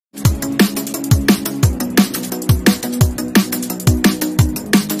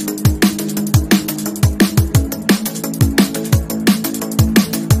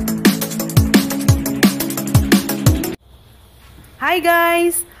Hi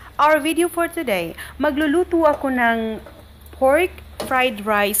guys! Our video for today, magluluto ako ng pork fried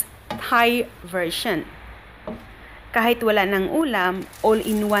rice Thai version. Kahit wala ng ulam,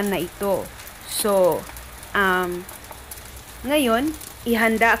 all-in-one na ito. So, ngayon,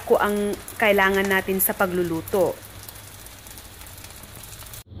 ihanda ko ang kailangan natin sa pagluluto.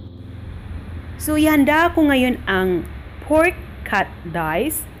 So, ihanda ko ngayon ang pork cut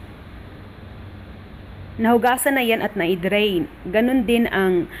dice. Nahugasan na yan at na-drain. Ganon din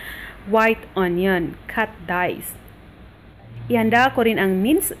ang white onion, cut dice. Ihanda ko rin ang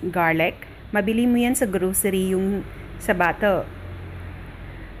minced garlic. Mabili mo yan sa grocery yung sa bottle.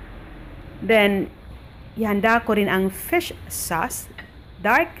 Then, ihanda ko rin ang fish sauce,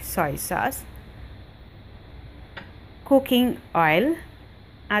 dark soy sauce, cooking oil,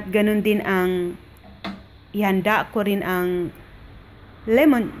 at ganon din ang ihanda ko rin ang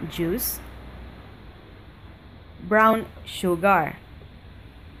lemon juice, brown sugar.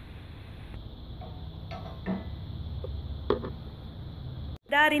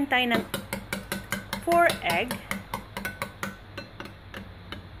 Handa rin tayo ng 4 egg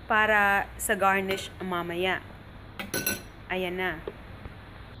para sa garnish mamaya. Ayan na.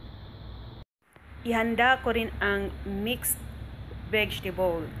 Ihanda ko rin ang mixed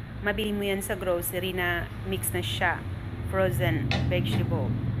vegetable. Mabili mo yan sa grocery na mix na siya. Frozen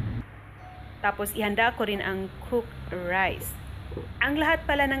vegetable. Tapos, ihanda ko rin ang cooked rice. Ang lahat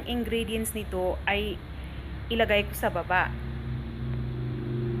pala ng ingredients nito ay ilagay ko sa baba.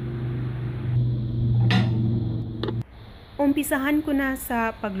 Umpisahan ko na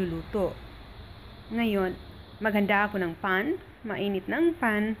sa pagluluto. Ngayon, maghanda ako ng pan, mainit ng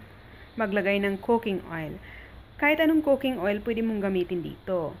pan, maglagay ng cooking oil. Kahit anong cooking oil, pwede mong gamitin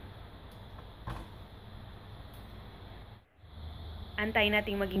dito. Antayin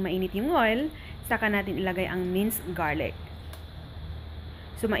natin maging mainit yung oil, saka natin ilagay ang minced garlic.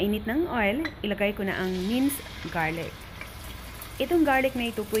 So, mainit ng oil, ilagay ko na ang minced garlic. Itong garlic na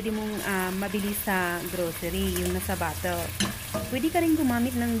ito, pwede mong mabili sa grocery, yung nasa bottle. Pwede ka rin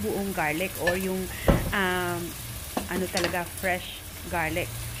gumamit ng buong garlic or yung fresh garlic.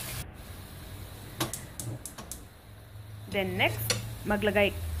 Then next,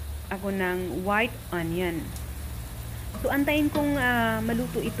 maglagay ako ng white onion. So, antayin kong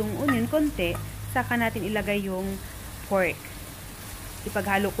maluto itong onion konti, saka natin ilagay yung pork.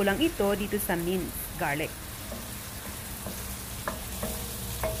 Ipaghalo ko lang ito dito sa minced garlic.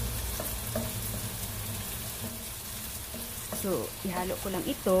 So, ihalo ko lang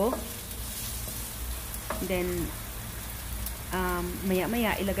ito. Then,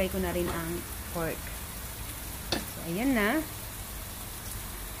 maya-maya, ilagay ko na rin ang pork. So, ayan na.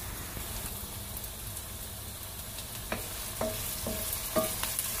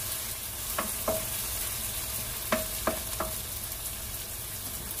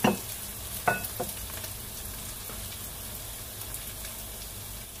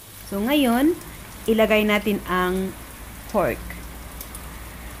 So, ngayon, ilagay natin ang pork.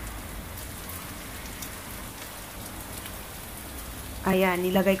 Ayan,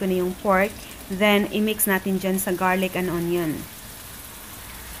 nilagay ko na yung pork. Then, i-mix natin dyan sa garlic and onion.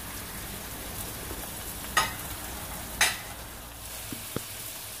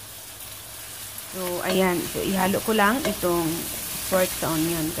 So, ayan. So, ihalo ko lang itong pork sa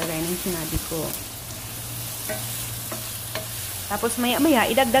onion, kagaya ng sinabi ko. Tapos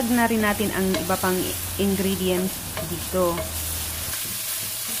maya-maya, idagdag na rin natin ang iba pang ingredients dito.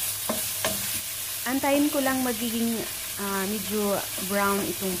 Antayin ko lang magiging medyo brown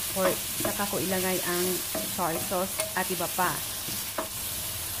itong pork. Saka ko ilagay ang soy sauce at iba pa.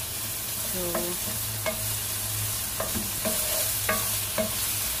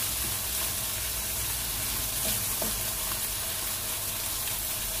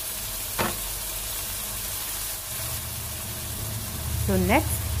 So,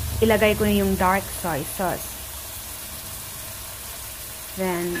 next, ilagay ko na yung dark soy sauce.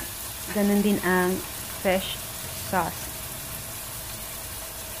 Then, ganun din ang fish sauce.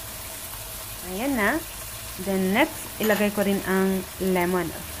 Ayan na. Then, next, ilagay ko rin ang lemon.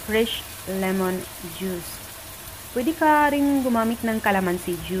 Fresh lemon juice. Pwede ka rin gumamit ng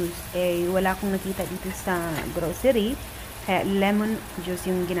calamansi juice. Wala akong nakita dito sa grocery. Kaya, lemon juice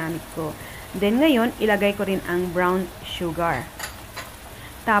yung ginamit ko. Then, ngayon, ilagay ko rin ang brown sugar.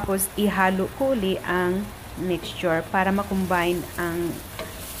 Tapos, ihalo ko uli ang mixture para makombine ang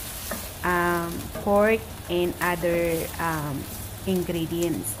pork and other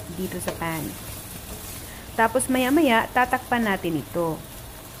ingredients dito sa pan. Tapos, maya-maya, tatakpan natin ito.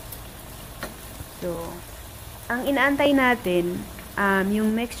 So, ang inaantay natin,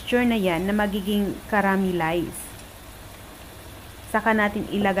 yung mixture na yan na magiging caramelize. Saka natin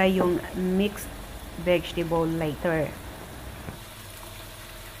ilagay yung mixed vegetable later.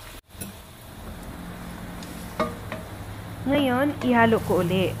 Ngayon, ihalo ko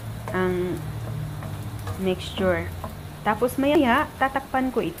uli ang mixture. Tapos maya,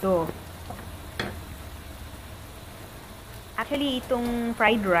 tatakpan ko ito. Actually, itong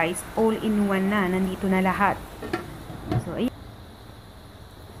fried rice, all-in-one na. Nandito na lahat. So, ayun.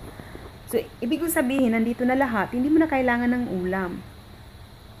 So, ibig kong sabihin, nandito na lahat. Hindi mo na kailangan ng ulam.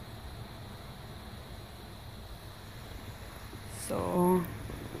 So,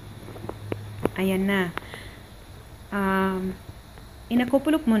 ayan na. In a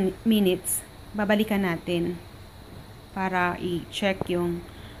couple of minutes, babalikan natin para i-check yung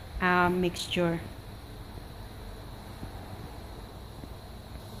mixture.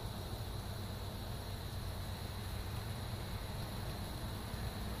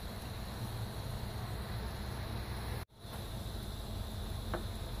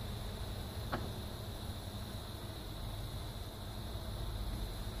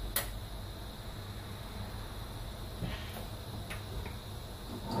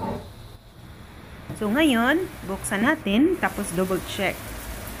 So, ngayon, buksan natin, tapos double check.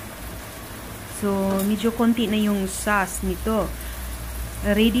 So, medyo konti na yung sauce nito.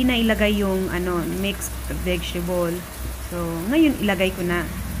 Ready na ilagay yung mixed vegetable. So, ngayon ilagay ko na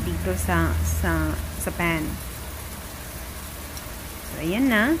dito sa pan. So, ayan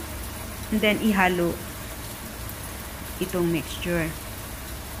na. And then, ihalo itong mixture.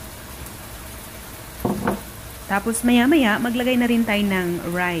 Tapos, maya-maya, maglagay na rin tayo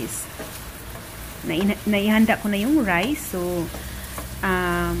ng rice. Naihanda ko na yung rice. So,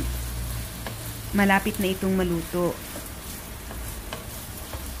 malapit na itong maluto.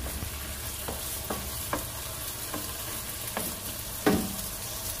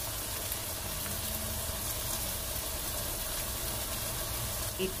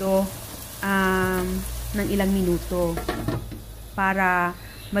 Ito, ng ilang minuto para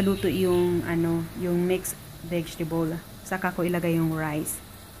maluto yung, yung mixed vegetable. Saka ko ilagay yung rice.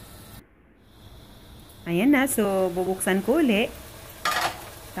 Ayan na. So, bubuksan ko ulit.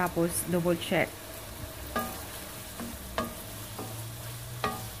 Tapos, double check.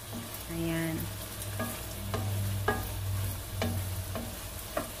 Ayan.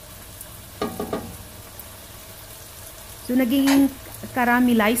 So, naging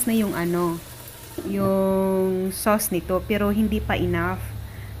caramelize na yung yung sauce nito. Pero, hindi pa enough.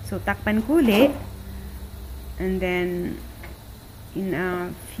 So, takpan ko ulit. And then, in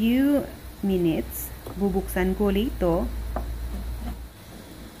a few minutes, bubuksan ko ulit ito.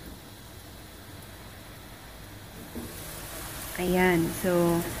 Ayan.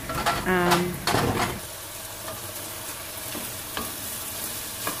 So, ang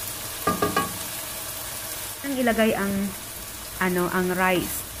ilagay ang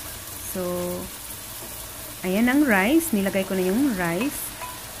rice. So, ayan ang rice. Nilagay ko na yung rice.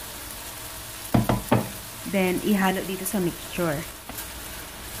 Then, ihalo dito sa mixture.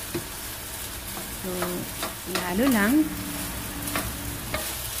 So, ihalo lang.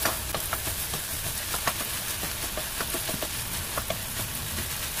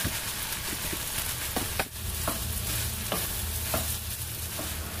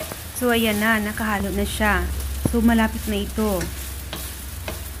 So, ayan na. Nakahalo na siya. So, malapit na ito.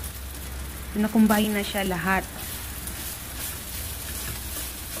 So, nakumbay na siya lahat.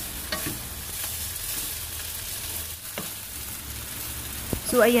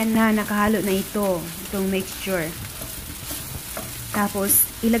 So, ayan na. Nakahalo na ito. Itong mixture. Tapos,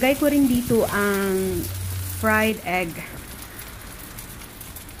 ilagay ko rin dito ang fried egg.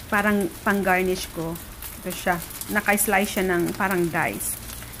 Parang pang-garnish ko. Ito siya. Naka-slice siya ng parang dice.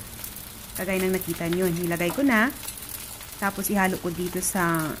 Kagaya ng nakita nyo. Nilagay ko na. Tapos, ihalo ko dito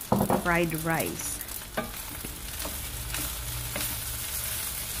sa fried rice.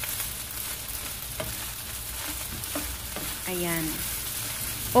 Ayan.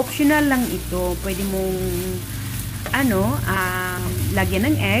 Optional lang ito. Pwede mong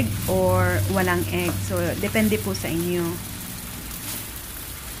lagyan ng egg or walang egg. So, depende po sa inyo.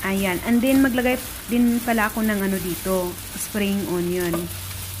 Ayan. And then, maglagay din pala ako ng dito. Spring onion.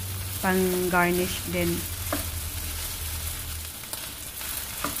 Pang garnish din.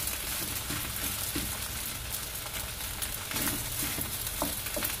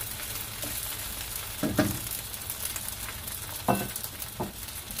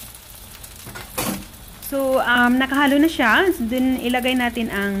 So, nakahalo na siya. Then, ilagay natin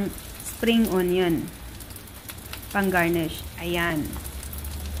ang spring onion. Pang garnish. Ayan.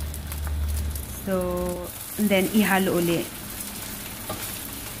 So, and then, ihalo ulit.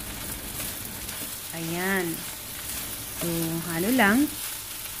 Ayan. So, halo lang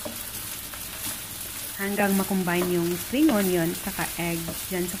hanggang makombine yung spring onion saka egg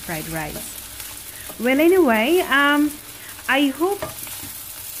dyan sa fried rice. Well, anyway, I hope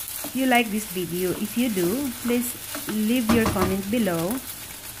you like this video. If you do, please leave your comment below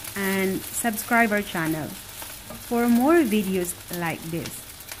and subscribe our channel for more videos like this.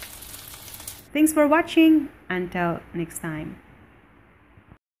 Thanks for watching. Until next time.